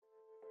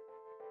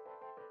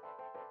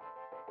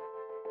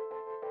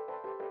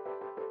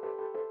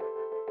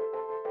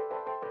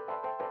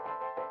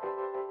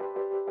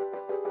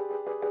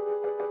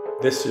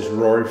This is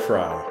Rory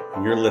Fry,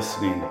 and you're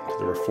listening to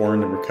the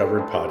Reformed and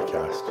Recovered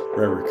podcast,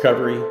 where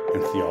recovery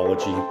and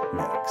theology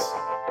mix.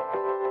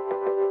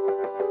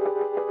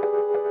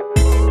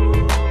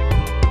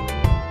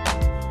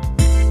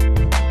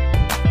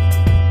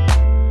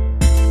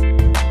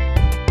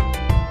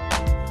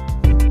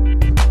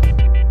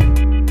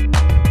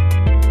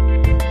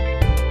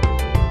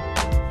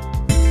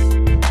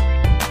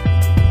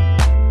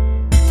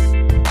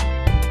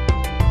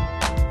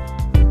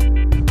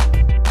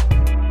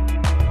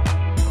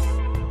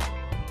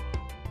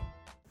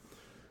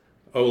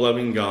 O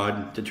loving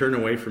God, to turn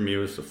away from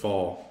you is to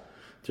fall,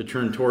 to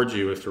turn towards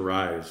you is to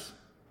rise,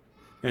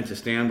 and to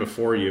stand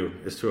before you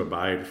is to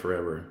abide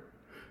forever.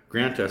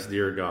 Grant us,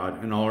 dear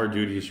God, in all our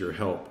duties your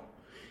help,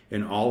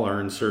 in all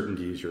our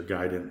uncertainties your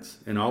guidance,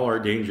 in all our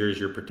dangers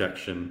your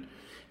protection,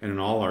 and in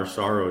all our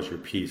sorrows your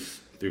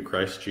peace, through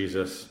Christ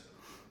Jesus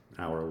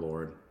our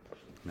Lord.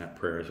 And that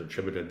prayer is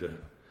attributed to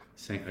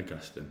St.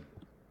 Augustine.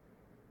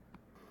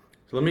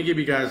 So let me give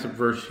you guys a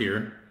verse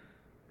here,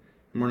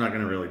 and we're not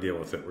going to really deal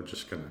with it. We're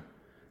just going to.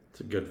 It's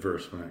a good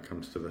verse when it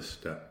comes to this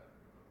step.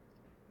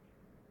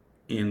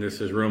 And this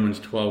is Romans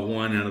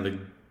 12:1 out of the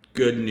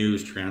Good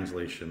News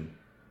Translation,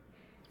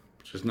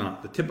 which is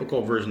not the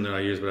typical version that I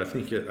use, but I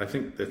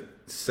think that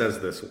says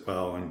this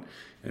well and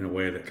in a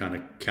way that kind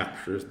of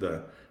captures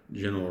the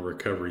general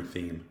recovery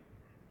theme.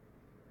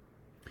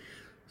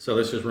 So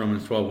this is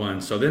Romans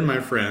 12:1. So then,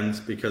 my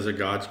friends, because of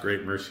God's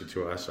great mercy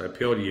to us, I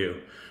appeal to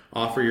you,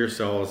 offer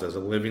yourselves as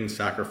a living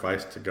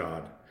sacrifice to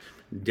God,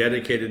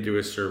 dedicated to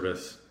his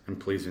service and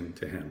pleasing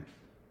to him.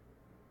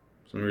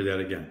 So let me read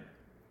that again.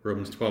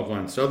 Romans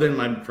 12:1. So then,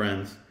 my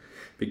friends,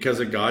 because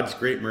of God's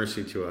great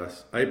mercy to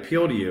us, I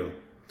appeal to you,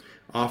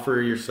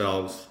 offer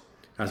yourselves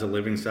as a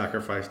living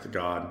sacrifice to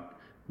God,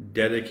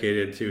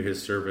 dedicated to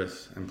his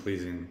service and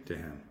pleasing to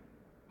him.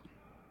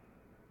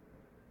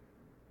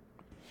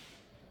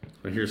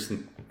 So here's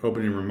some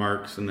opening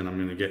remarks, and then I'm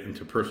going to get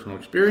into personal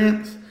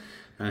experience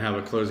and have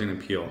a closing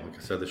appeal. Like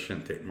I said, this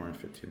shouldn't take more than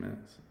 15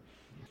 minutes.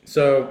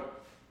 So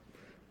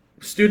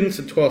students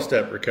of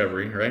 12-step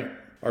recovery, right,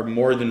 are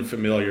more than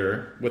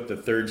familiar with the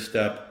third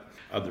step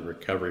of the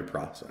recovery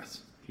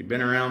process. If you've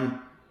been around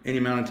any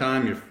amount of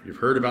time, you've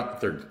heard about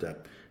the third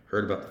step,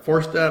 heard about the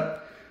fourth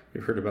step,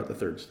 you've heard about the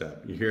third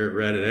step. You hear it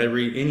read at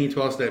any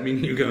 12-step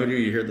meeting you go to,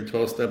 you hear the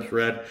 12 steps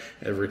read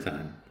every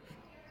time.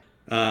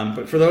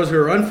 But for those who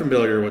are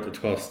unfamiliar with the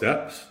 12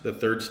 steps, the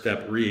third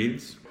step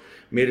reads,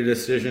 made a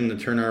decision to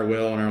turn our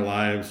will and our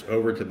lives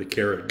over to the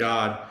care of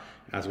God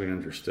as we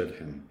understood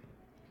him.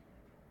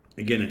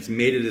 Again, it's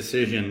made a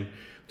decision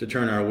to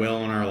turn our will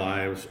and our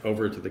lives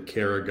over to the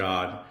care of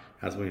God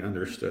as we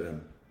understood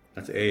him.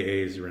 That's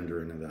AA's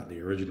rendering of that, the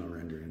original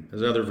rendering.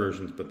 There's other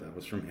versions, but that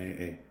was from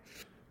AA.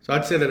 So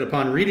I'd say that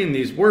upon reading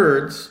these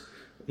words,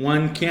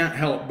 one can't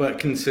help but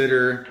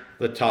consider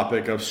the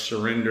topic of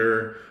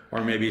surrender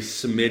or maybe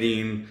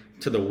submitting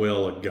to the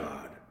will of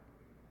God.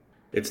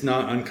 It's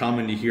not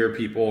uncommon to hear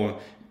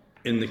people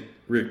in the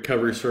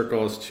recovery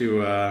circles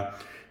to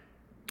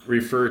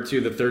refer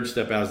to the third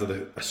step as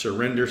a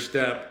surrender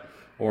step,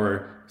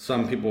 or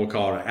some people will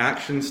call it an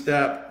action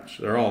step.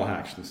 They're all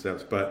action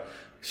steps, but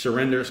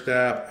surrender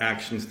step,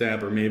 action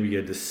step, or maybe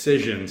a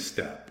decision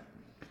step.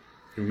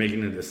 You're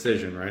making a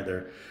decision, right?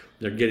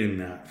 They're getting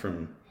that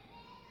from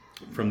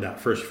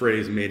that first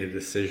phrase, made a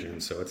decision.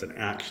 So it's an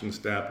action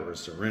step or a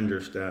surrender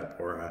step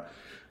or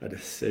a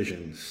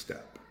decision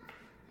step.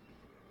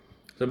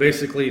 So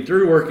basically,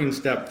 through working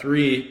step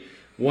 3,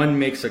 one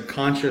makes a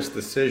conscious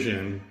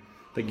decision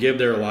to give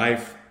their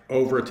life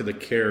over to the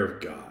care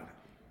of God.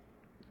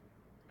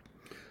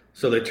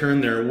 So they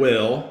turn their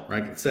will,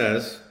 like it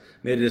says,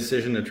 made a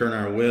decision to turn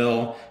our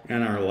will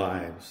and our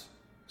lives.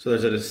 So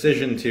there's a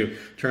decision to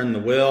turn the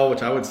will,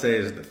 which I would say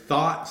is the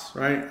thoughts,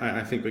 right?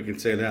 I think we can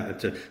say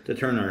that, to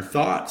turn our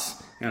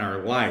thoughts and our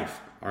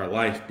life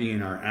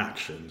being our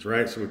actions,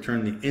 right? So we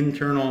turn the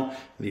internal,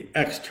 the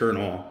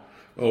external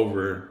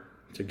over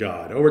to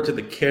God, over to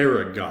the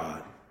care of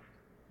God.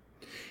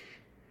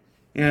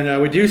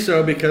 And we do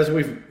so because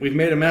we've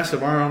made a mess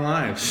of our own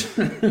lives.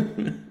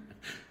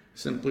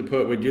 Simply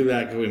put, we do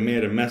that because we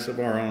made a mess of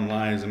our own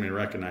lives and we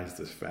recognize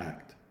this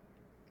fact.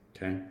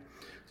 Okay?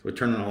 So we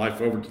turn our life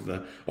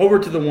over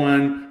to the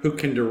one who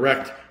can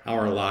direct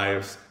our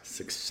lives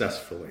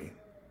successfully.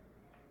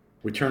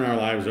 We turn our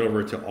lives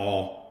over to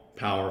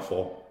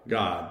all-powerful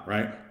God,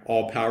 right?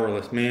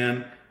 All-powerless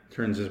man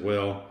turns his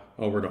will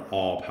over to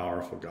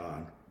all-powerful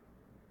God.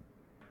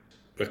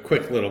 A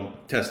quick little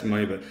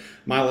testimony, but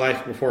my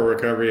life before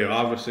recovery,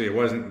 obviously it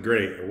wasn't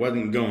great. It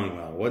wasn't going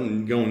well. It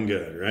wasn't going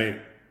good,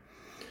 right?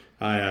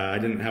 I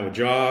didn't have a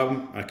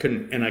job. I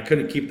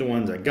couldn't keep the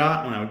ones I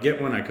got. When I would get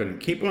one, I couldn't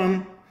keep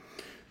them.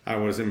 I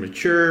was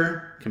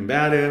immature,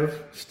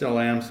 combative, still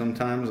am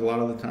sometimes, a lot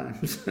of the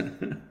times.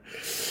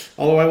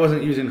 Although I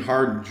wasn't using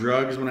hard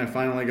drugs when I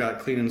finally got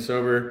clean and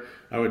sober,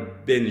 I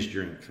would binge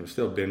drink. I'm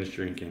still binge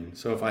drinking.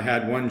 So if I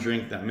had one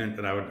drink, that meant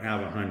that I would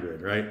have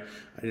 100, right?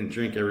 I didn't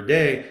drink every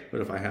day, but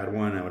if I had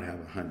one, I would have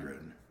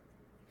 100.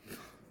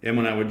 And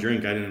when I would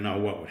drink, I didn't know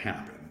what would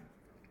happen.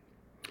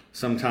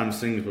 Sometimes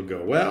things would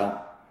go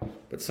well,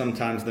 but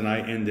sometimes the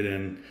night ended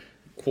in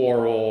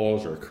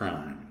quarrels or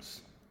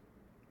crimes.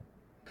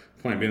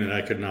 Point being that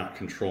I could not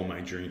control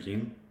my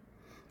drinking.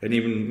 And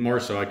even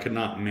more so, I could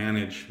not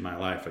manage my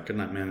life. I could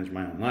not manage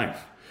my own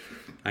life.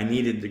 I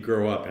needed to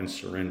grow up and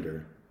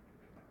surrender.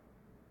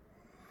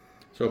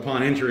 So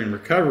upon entering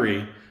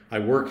recovery, I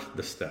worked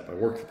the step. I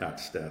worked that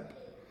step.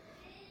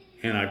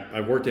 And I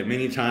worked it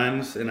many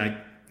times, and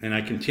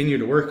I continue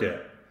to work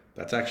it.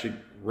 That's actually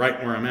right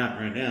where I'm at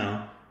right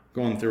now,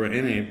 going through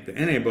the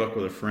NA book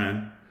with a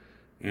friend,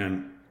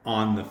 and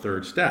on the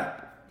third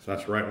step. So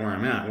that's right where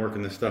I'm at,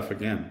 working this stuff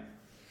again.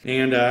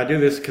 And I do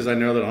this because I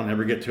know that I'll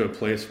never get to a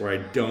place where I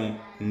don't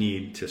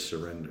need to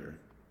surrender.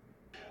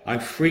 I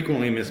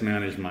frequently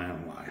mismanage my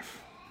own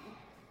life.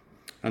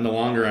 And the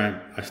longer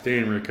I stay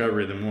in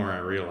recovery, the more I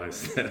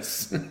realize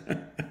this.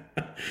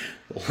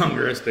 The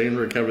longer I stay in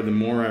recovery, the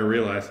more I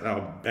realize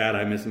how bad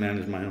I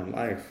mismanage my own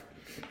life.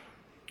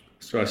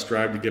 So I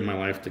strive to give my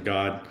life to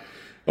God,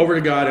 over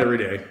to God every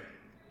day.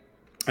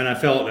 And I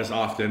fail at this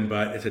often,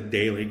 but it's a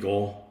daily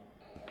goal.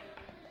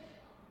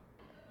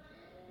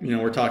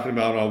 We're talking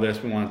about all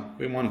this. We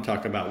want to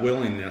talk about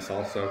willingness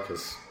also,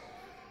 because,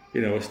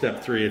 with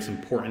step 3, it's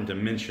important to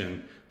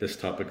mention this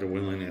topic of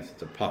willingness.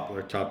 It's a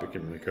popular topic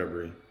in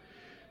recovery.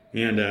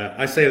 And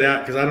I say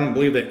that because I don't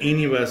believe that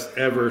any of us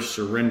ever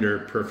surrender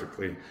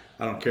perfectly.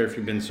 I don't care if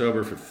you've been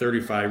sober for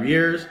 35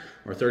 years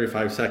or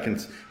 35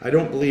 seconds. I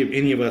don't believe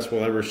any of us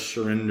will ever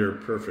surrender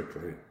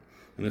perfectly.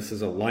 And this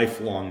is a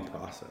lifelong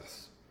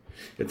process.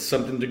 It's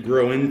something to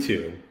grow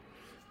into,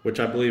 which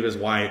I believe is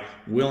why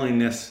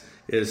willingness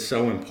is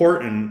so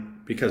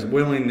important, because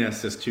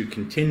willingness is to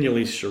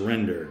continually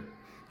surrender.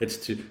 It's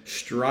to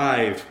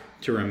strive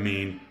to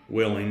remain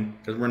willing,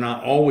 because we're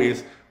not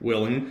always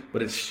willing,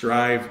 but it's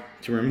strive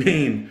to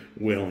remain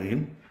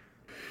willing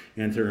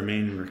and to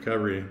remain in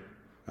recovery,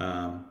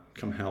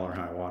 come hell or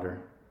high water.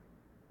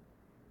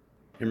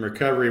 In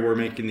recovery, we're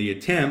making the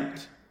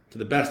attempt to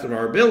the best of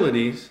our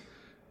abilities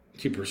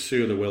to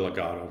pursue the will of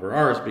God over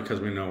ours, because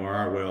we know where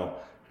our will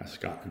has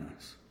gotten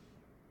us.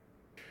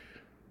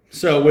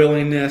 So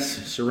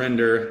willingness,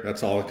 surrender,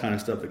 that's all the kind of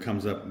stuff that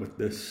comes up with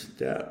this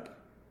step.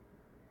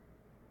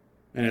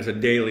 And it's a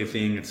daily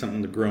thing. It's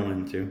something to grow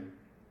into.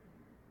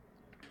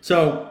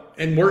 So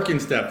in working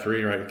step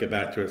 3, right, get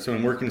back to it. So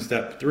in working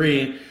step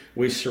 3,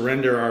 we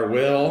surrender our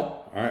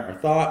will, our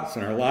thoughts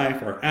and our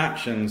life, our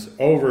actions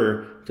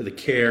over to the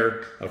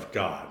care of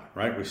God,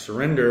 right? We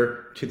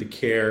surrender to the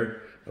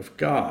care of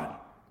God.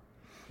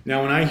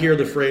 Now, when I hear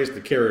the phrase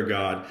the care of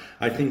God,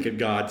 I think of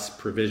God's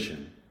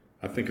provision.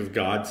 I think of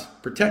God's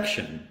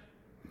protection.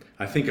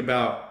 I think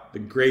about the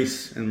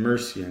grace and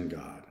mercy in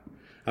God.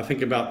 I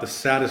think about the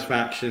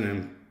satisfaction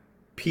and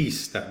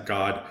peace that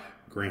God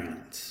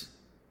grants.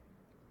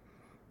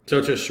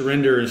 So to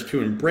surrender is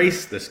to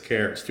embrace this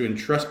care. It's to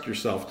entrust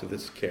yourself to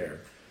this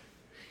care.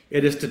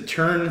 It is to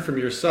turn from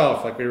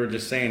yourself, like we were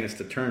just saying, it's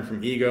to turn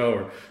from ego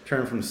or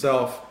turn from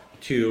self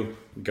to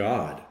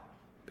God.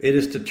 It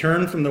is to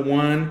turn from the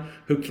one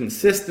who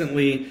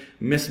consistently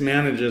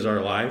mismanages our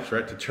lives,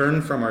 right? To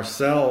turn from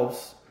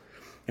ourselves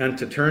and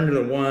to turn to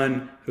the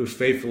one who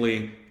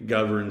faithfully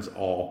governs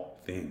all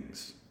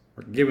things.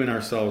 We're giving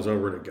ourselves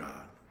over to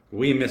God.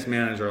 We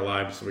mismanage our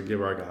lives, so we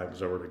give our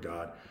lives over to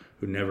God,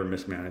 who never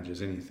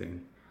mismanages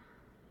anything.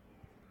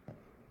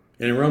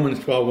 And in Romans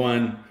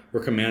 12:1,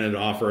 we're commanded to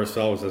offer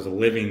ourselves as a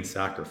living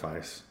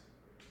sacrifice.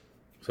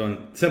 So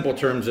in simple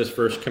terms, this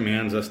verse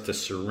commands us to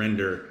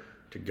surrender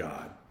to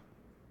God.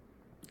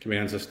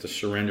 Commands us to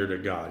surrender to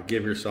God.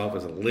 Give yourself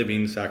as a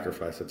living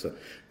sacrifice. It's a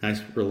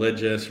nice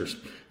religious or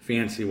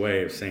fancy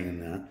way of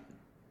saying that.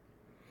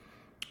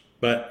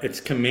 But it's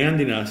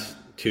commanding us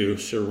to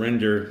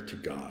surrender to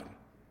God.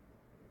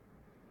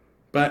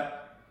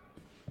 But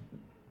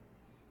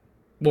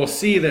we'll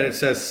see that it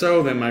says,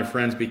 so then, my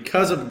friends,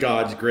 because of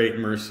God's great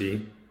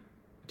mercy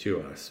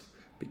to us.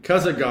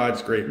 Because of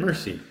God's great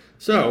mercy.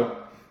 So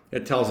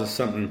it tells us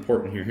something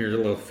important here. Here's a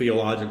little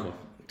theological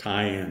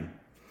tie-in.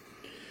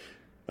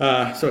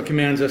 So it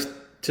commands us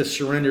to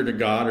surrender to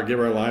God or give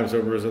our lives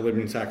over as a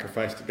living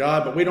sacrifice to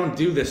God. But we don't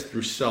do this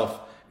through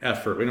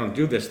self-effort. We don't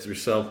do this through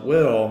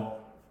self-will.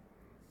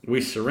 We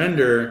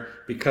surrender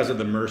because of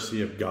the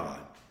mercy of God.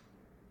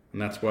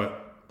 And that's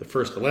what the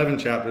first 11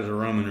 chapters of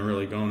Romans are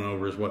really going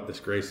over, is what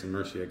this grace and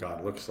mercy of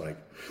God looks like.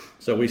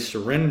 So we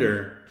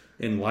surrender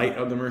in light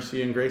of the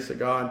mercy and grace of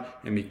God,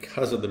 and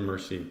because of the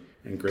mercy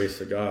and grace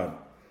of God.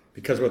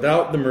 Because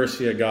without the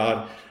mercy of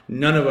God,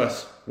 none of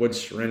us would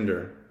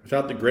surrender.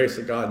 Without the grace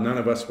of God, none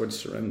of us would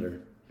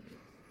surrender.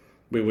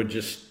 We would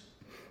just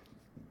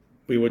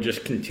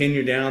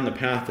continue down the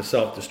path of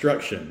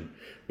self-destruction.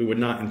 We would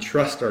not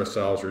entrust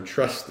ourselves or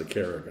trust the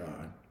care of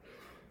God.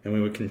 And we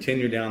would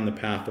continue down the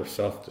path of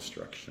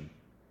self-destruction.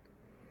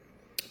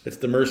 It's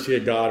the mercy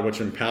of God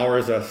which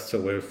empowers us to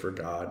live for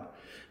God.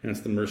 And it's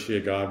the mercy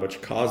of God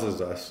which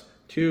causes us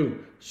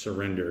to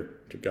surrender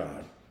to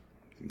God.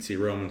 You can see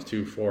Romans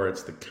 2:4.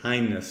 It's the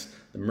kindness,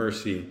 the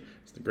mercy,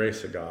 it's the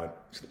grace of God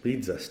which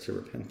leads us to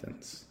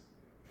repentance.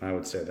 I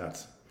would say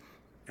that's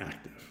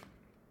active.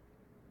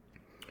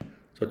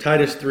 So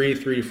Titus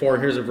 3:3-4,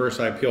 here's a verse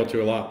I appeal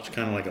to a lot, which is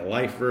kind of like a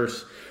life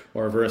verse,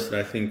 or a verse that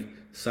I think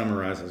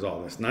summarizes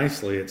all this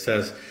nicely. It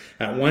says,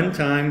 "At one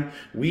time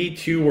we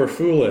too were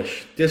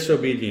foolish,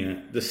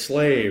 disobedient,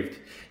 deceived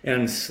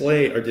and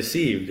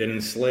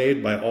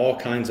enslaved by all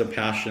kinds of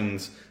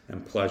passions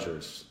and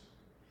pleasures.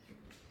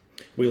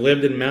 We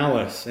lived in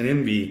malice and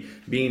envy,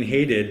 being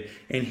hated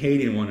and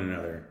hating one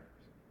another."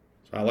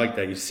 So I like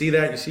that. You see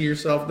that? You see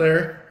yourself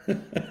there?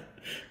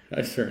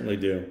 I certainly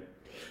do.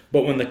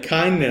 "But when the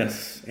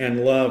kindness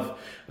and love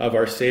of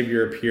our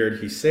Savior appeared,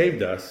 he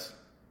saved us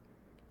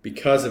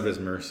because of his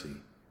mercy."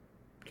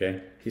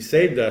 Okay? He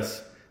saved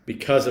us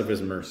because of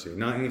his mercy.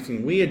 Not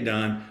anything we had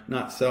done,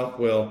 not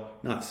self-will,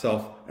 not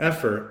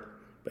self-effort,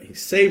 but he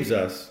saves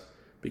us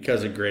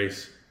because of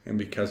grace and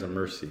because of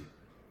mercy.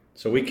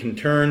 So we can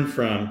turn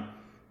from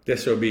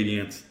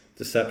disobedience,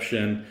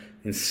 deception,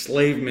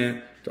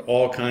 enslavement to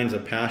all kinds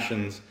of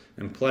passions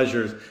and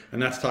pleasures. And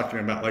that's talking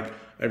about like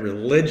a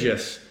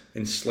religious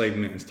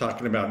enslavement. It's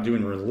talking about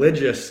doing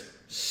religious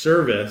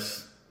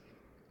service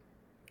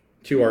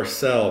to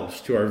ourselves,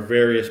 to our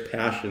various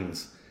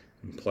passions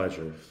and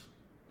pleasures.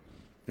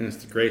 And it's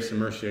the grace and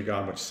mercy of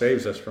God which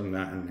saves us from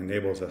that and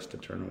enables us to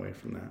turn away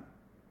from that.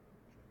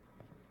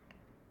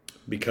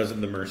 Because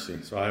of the mercy.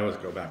 So I always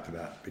go back to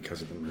that,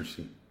 because of the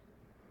mercy.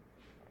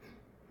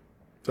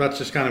 So that's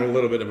just kind of a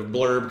little bit of a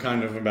blurb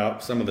kind of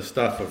about some of the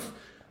stuff of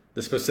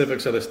the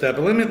specifics of the step.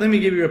 But let me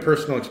give you a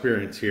personal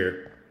experience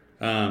here.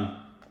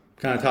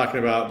 Kind of talking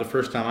about the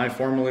first time I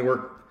formally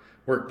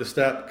worked the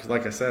step, because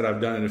like I said,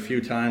 I've done it a few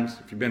times.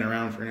 If you've been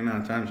around for any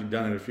amount of times, you've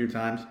done it a few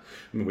times.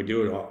 I mean, we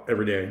do it all,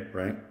 every day,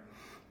 right?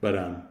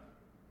 But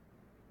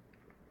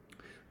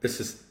this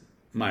is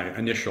my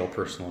initial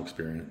personal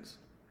experience.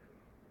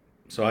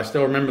 So I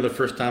still remember the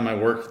first time I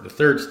worked the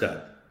third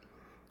step.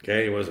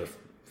 Okay, it was a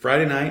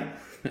Friday night.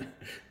 It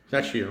was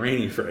actually a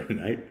rainy Friday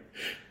night.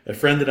 A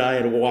friend and I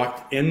had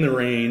walked in the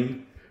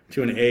rain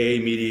to an AA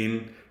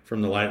meeting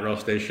from the light rail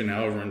station.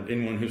 Now,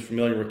 anyone who's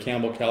familiar with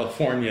Campbell,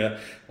 California,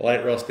 the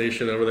light rail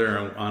station over there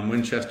on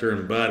Winchester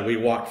and Bud, we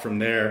walked from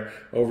there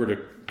over to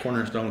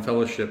Cornerstone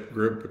Fellowship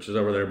Group, which is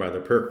over there by the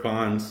Perk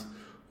Ponds,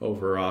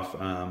 over off,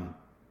 I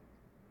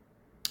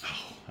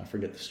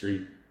forget the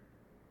street.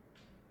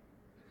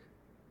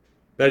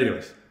 But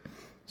anyways,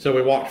 so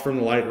we walked from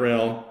the light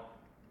rail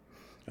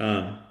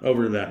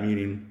over to that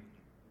meeting.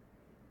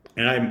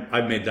 And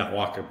I've made that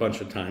walk a bunch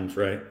of times,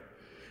 right?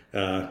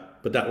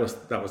 But that was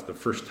the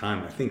first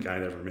time I think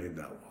I'd ever made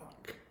that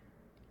walk.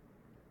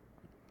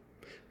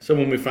 So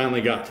when we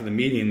finally got to the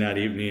meeting that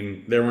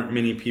evening, there weren't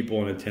many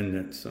people in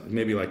attendance.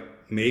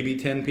 Maybe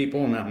 10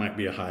 people, and that might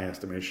be a high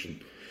estimation.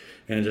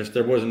 And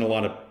there wasn't a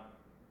lot of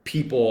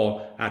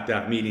people at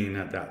that meeting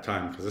at that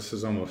time, because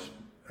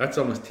that's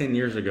almost 10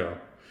 years ago.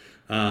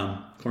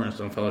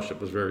 Cornerstone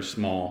Fellowship was very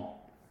small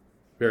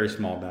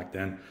back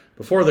then.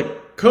 Before the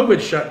COVID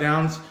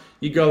shutdowns,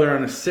 you go there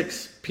on a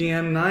 6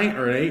 p.m. night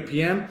or an 8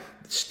 p.m.,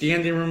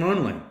 standing room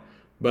only.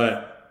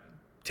 But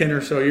 10 or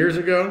so years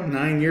ago,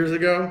 9 years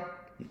ago,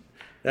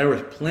 there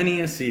was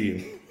plenty of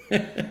seating.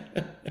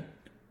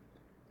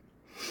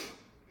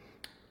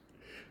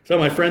 So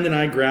my friend and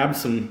I grabbed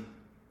some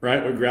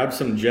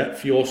jet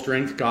fuel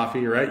strength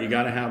coffee, right? You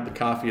got to have the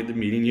coffee at the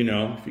meeting,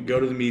 If you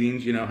go to the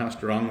meetings, you know how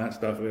strong that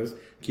stuff is.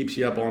 Keeps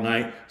you up all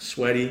night,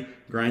 sweaty,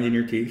 grinding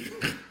your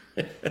teeth.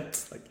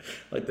 It's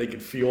like they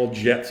could fuel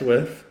jets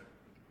with.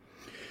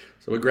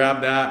 So we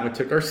grabbed that and we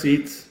took our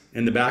seats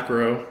in the back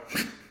row.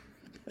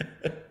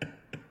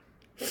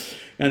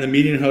 And the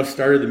meeting host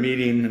started the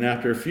meeting, and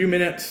after a few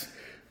minutes,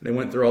 they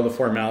went through all the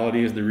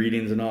formalities, the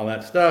readings and all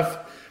that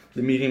stuff.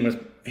 The meeting was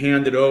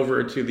handed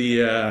over to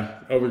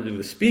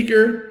the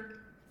speaker,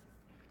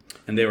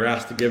 and they were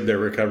asked to give their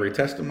recovery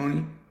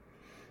testimony,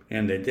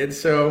 and they did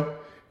so.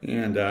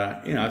 And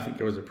I think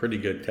it was a pretty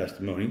good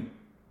testimony.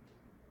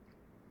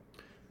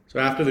 So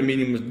after the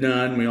meeting was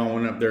done, we all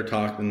went up there,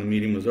 talked, and the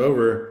meeting was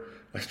over.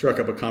 I struck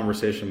up a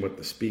conversation with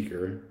the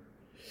speaker,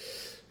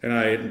 and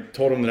I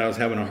told him that I was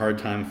having a hard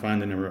time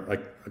finding a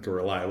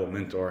reliable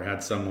mentor. I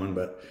had someone,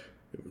 but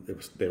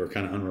they were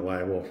kind of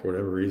unreliable for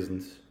whatever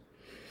reasons.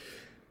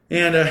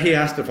 And he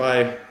asked if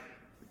I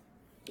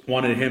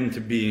wanted him to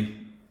be,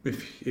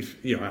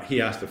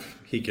 he asked if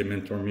he could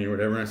mentor me or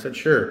whatever. And I said,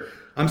 sure.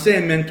 I'm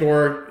saying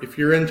mentor. If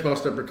you're in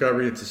 12-step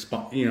recovery, it's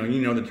you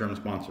know the term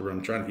sponsor, but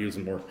I'm trying to use a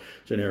more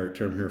generic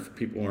term here for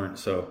people who aren't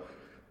so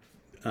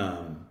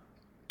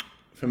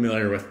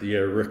familiar with the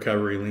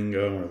recovery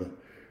lingo or the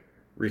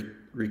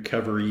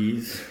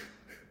recoveries.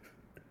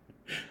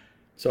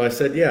 So I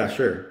said, yeah,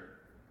 sure.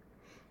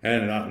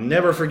 And I'll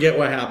never forget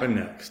what happened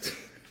next.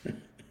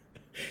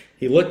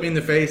 He looked me in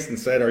the face and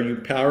said, are you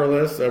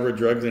powerless over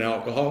drugs and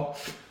alcohol?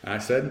 I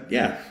said,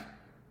 yeah.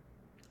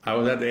 I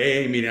was at the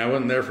AA meeting. I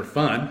wasn't there for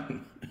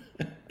fun.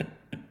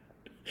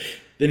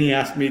 Then he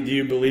asked me, do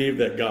you believe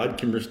that God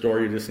can restore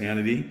you to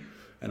sanity?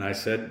 And I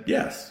said,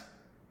 yes.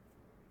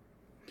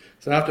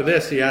 So after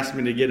this, he asked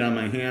me to get on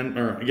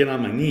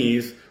my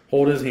knees,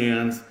 hold his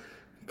hands,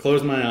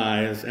 close my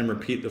eyes, and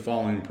repeat the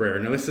following prayer.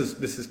 Now this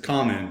is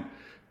common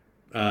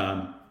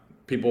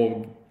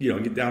people,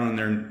 get down on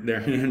their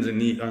hands and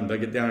knees, they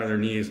get down on their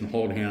knees and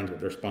hold hands with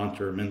their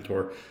sponsor or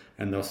mentor,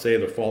 and they'll say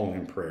the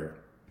following prayer,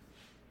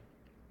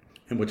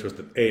 and which was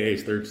the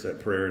AA's third step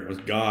prayer. It was,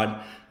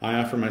 God, I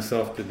offer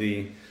myself to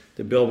thee,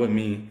 to build with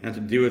me and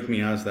to do with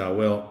me as thou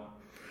wilt.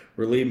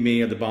 Relieve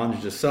me of the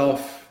bondage of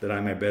self, that I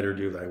may better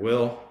do thy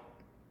will.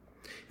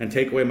 And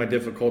take away my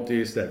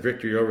difficulties, that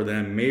victory over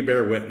them may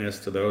bear witness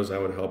to those I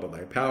would help of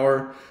thy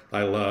power,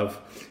 thy love,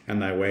 and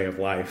thy way of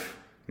life.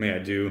 May I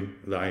do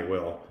thy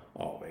will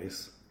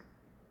always.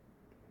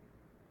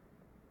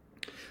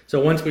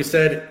 So once we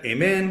said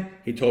amen,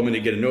 he told me to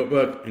get a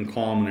notebook and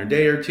call him in a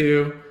day or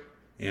two.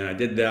 And I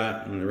did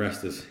that, and the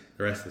rest is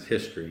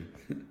history.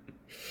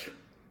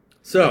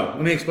 So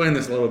let me explain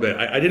this a little bit.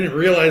 I didn't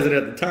realize it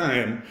at the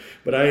time,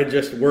 but I had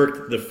just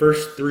worked the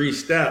first 3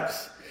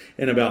 steps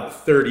in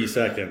about 30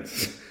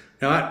 seconds.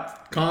 Now, that's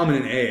common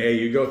in AA.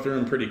 You go through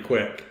them pretty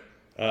quick.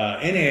 NA,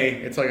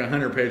 it's like a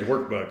 100-page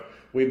workbook.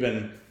 We've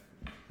been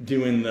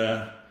doing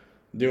the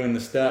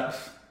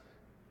steps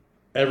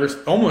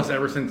almost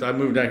ever since I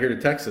moved out here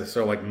to Texas.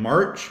 So like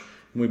March,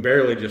 and we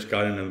barely just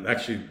got into.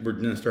 Actually, we're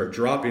going to start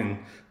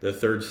dropping the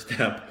 3rd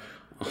step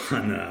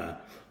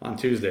on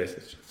Tuesdays.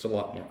 It's a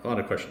lot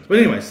of questions. But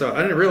anyway, so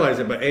I didn't realize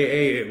it, but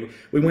AA,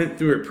 we went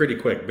through it pretty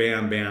quick.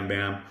 Bam, bam,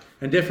 bam.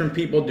 And different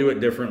people do it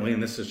differently,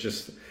 and this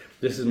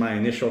is my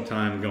initial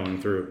time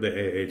going through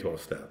the AA 12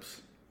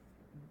 steps.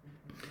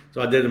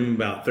 So I did them in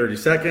about 30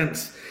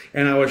 seconds,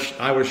 and I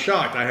was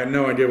shocked. I had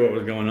no idea what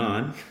was going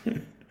on.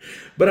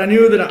 But I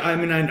knew that,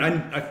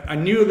 I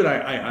knew that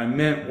I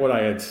meant what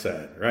I had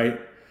said, right?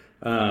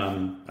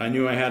 I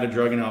knew I had a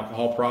drug and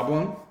alcohol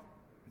problem.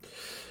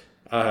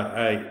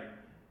 I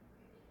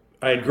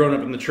had grown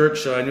up in the church,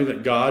 so I knew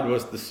that God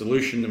was the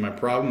solution to my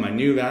problem. I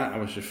knew that. I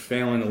was just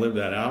failing to live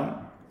that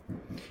out.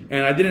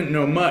 And I didn't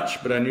know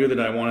much, but I knew that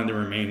I wanted to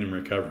remain in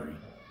recovery.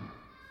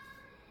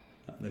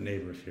 The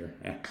neighbors here.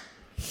 Yeah.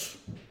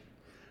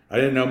 I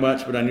didn't know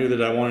much, but I knew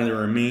that I wanted to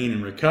remain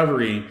in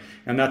recovery,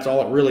 and that's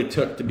all it really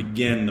took to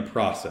begin the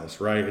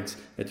process, right?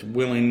 It's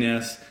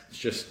willingness. It's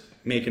just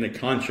making a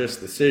conscious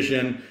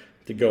decision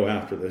to go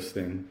after this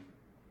thing.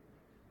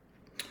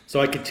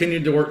 So I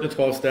continued to work the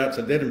 12 steps.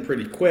 I did them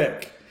pretty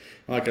quick.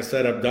 Like I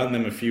said, I've done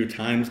them a few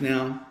times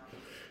now,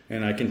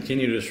 and I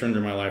continue to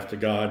surrender my life to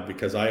God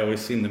because I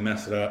always seem to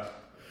mess it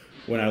up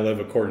when I live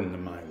according to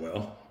my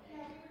will.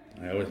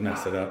 I always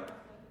mess it up.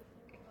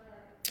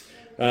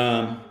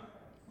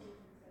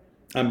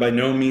 I'm by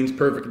no means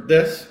perfect at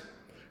this.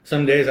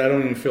 Some days I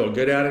don't even feel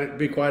good at it, to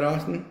be quite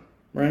honest,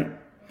 right?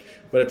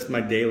 But it's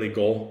my daily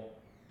goal.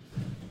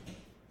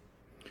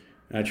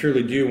 And I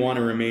truly do want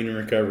to remain in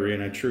recovery,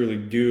 and I truly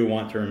do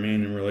want to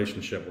remain in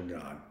relationship with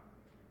God.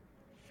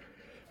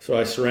 So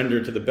I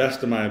surrender to the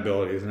best of my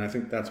abilities, and I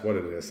think that's what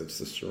it is. It's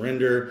the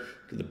surrender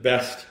to the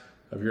best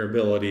of your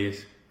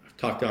abilities. I've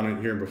talked on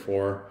it here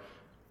before,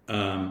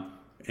 and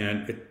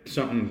it's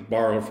something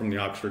borrowed from the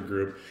Oxford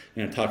group,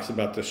 and it talks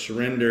about to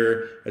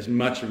surrender as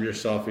much of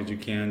yourself as you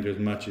can to as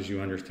much as you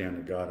understand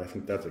of God. I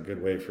think that's a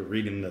good way for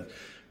reading the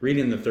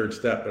 3rd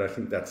step, but I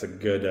think that's a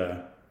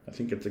good. I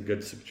think it's a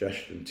good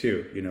suggestion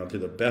too. To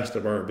the best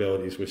of our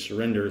abilities, we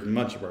surrender as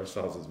much of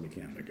ourselves as we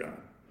can to God.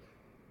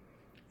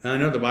 And I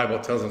know the Bible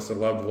tells us to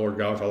love the Lord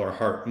God with all our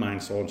heart,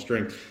 mind, soul, and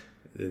strength.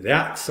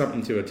 That's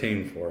something to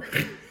attain for.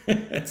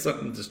 It's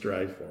something to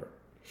strive for.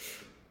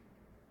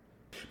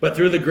 But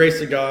through the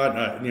grace of God,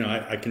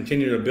 I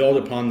continue to build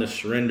upon the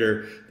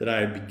surrender that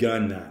I had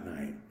begun that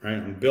night. Right?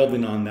 I'm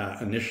building on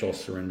that initial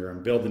surrender.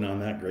 I'm building on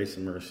that grace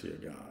and mercy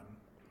of God.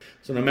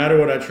 So no matter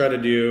what I try to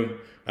do,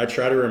 I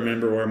try to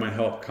remember where my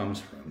help comes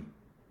from.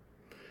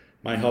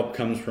 My help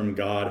comes from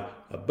God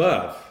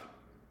above.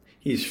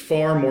 He's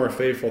far more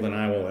faithful than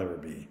I will ever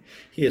be.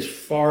 He is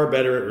far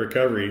better at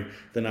recovery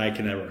than I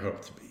can ever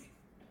hope to be.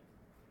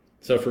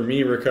 So for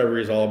me,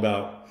 recovery is all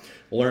about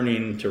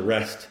learning to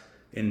rest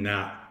in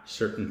that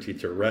certainty,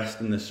 to rest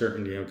in the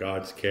certainty of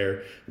God's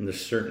care and the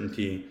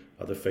certainty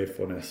of the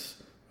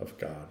faithfulness of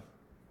God.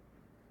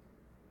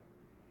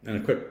 And a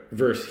quick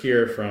verse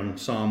here from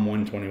Psalm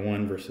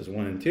 121, verses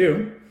 1 and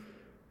 2.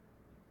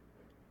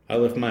 I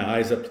lift my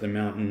eyes up to the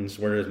mountains.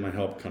 Where does my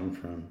help come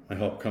from? My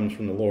help comes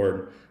from the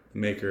Lord, the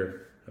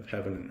maker of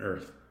heaven and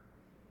earth.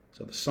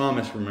 So the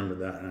psalmist remembered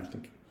that, and I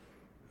think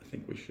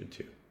we should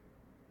too.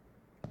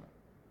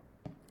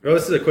 Well,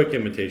 this is a quick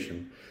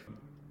invitation.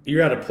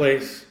 You're at a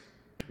place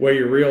where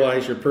you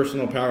realize your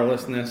personal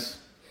powerlessness,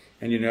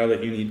 and you know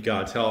that you need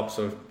God's help.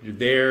 So if you're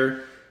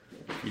there,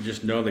 you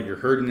just know that you're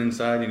hurting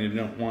inside, and you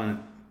don't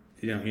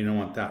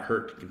want that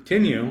hurt to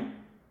continue.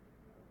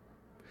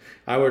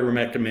 I would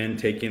recommend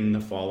taking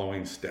the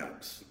following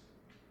steps.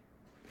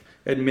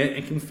 Admit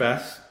and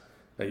confess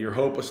that you're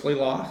hopelessly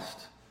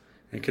lost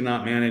and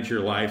cannot manage your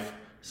life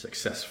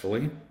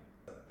successfully.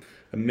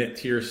 Admit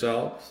to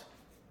yourselves.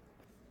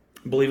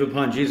 Believe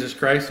upon Jesus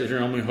Christ as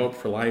your only hope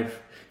for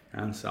life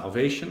and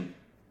salvation.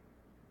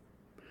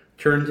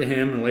 Turn to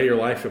Him and lay your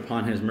life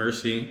upon His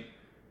mercy.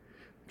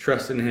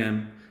 Trust in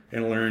Him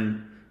and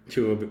learn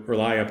to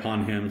rely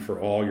upon Him for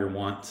all your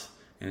wants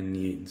and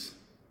needs.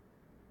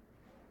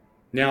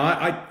 Now,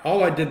 I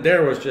all I did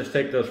there was just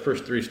take those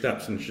first 3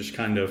 steps and just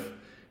kind of,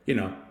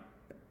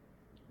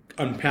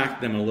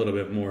 unpack them a little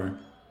bit more.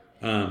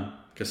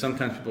 Because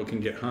sometimes people can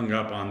get hung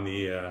up on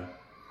the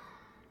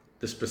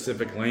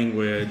specific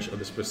language or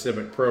the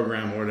specific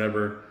program or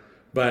whatever.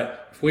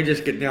 But if we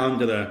just get down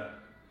to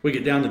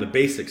the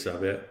basics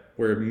of it,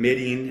 we're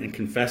admitting and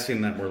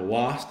confessing that we're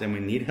lost and we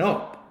need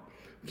help.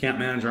 We can't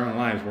manage our own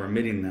lives. We're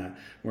admitting that.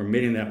 We're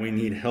admitting that we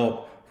need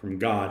help from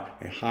God,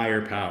 a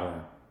higher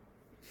power.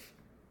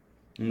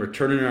 And we're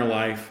turning our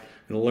life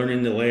and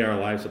learning to lay our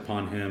lives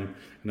upon Him,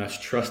 and us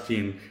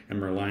trusting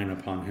and relying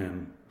upon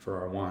Him for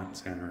our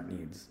wants and our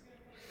needs.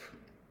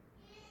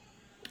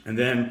 And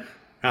then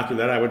after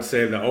that, I would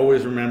say that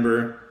always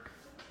remember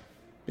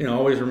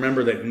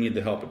that you need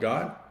the help of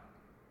God.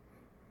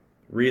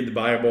 Read the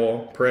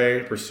Bible,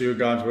 pray, pursue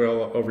God's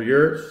will over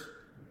yours.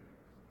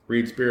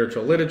 Read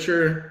spiritual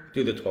literature,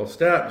 do the 12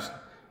 steps.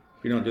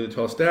 If you don't do the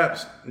 12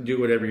 steps, do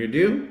whatever you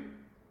do.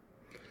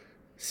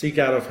 Seek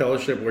out a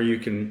fellowship where you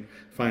can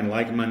find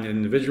like-minded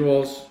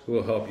individuals who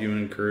will help you and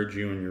encourage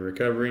you in your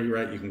recovery,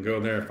 right? You can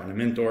go there, find a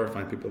mentor,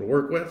 find people to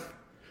work with,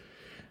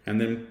 and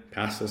then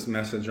pass this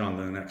message on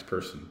to the next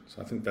person.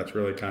 So I think that's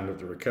really kind of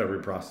the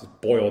recovery process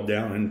boiled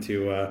down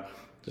into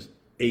just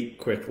 8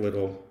 quick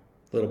little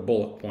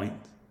bullet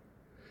points.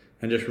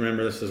 And just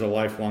remember, this is a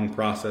lifelong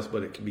process,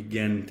 but it can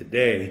begin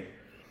today.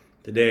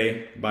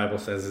 Today, the Bible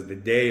says, is the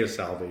day of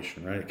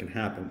salvation, right? It can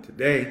happen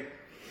today.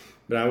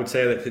 But I would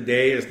say that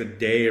today is the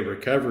day of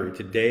recovery.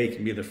 Today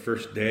can be the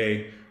first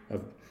day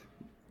of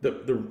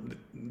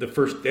the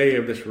first day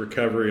of this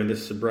recovery and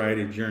this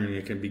sobriety journey.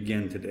 It can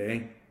begin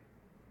today.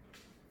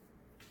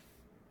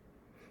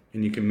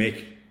 And you can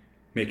make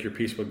your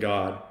peace with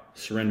God,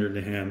 surrender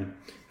to Him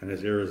and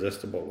His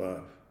irresistible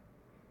love.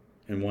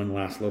 And one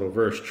last little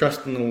verse: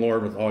 trust in the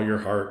Lord with all your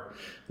heart,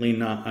 lean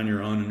not on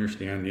your own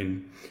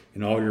understanding,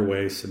 in all your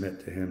ways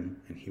submit to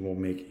Him, and He will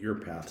make your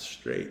path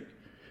straight.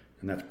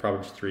 And that's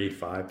Proverbs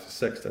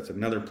 3:5-6. That's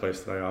another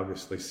place that I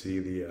obviously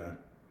see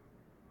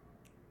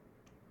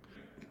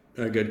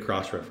a good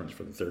cross-reference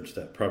for the third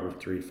step,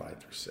 Proverbs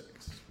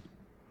 3:5-6.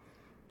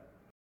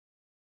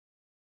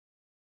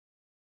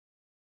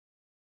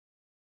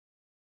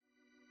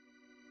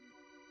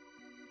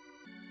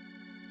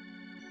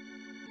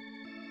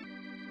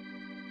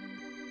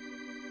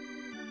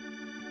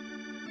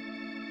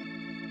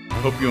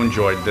 I hope you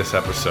enjoyed this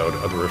episode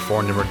of the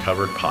Reformed and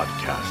Recovered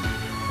podcast.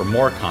 For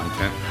more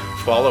content,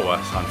 follow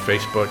us on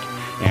Facebook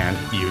and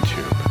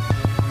YouTube.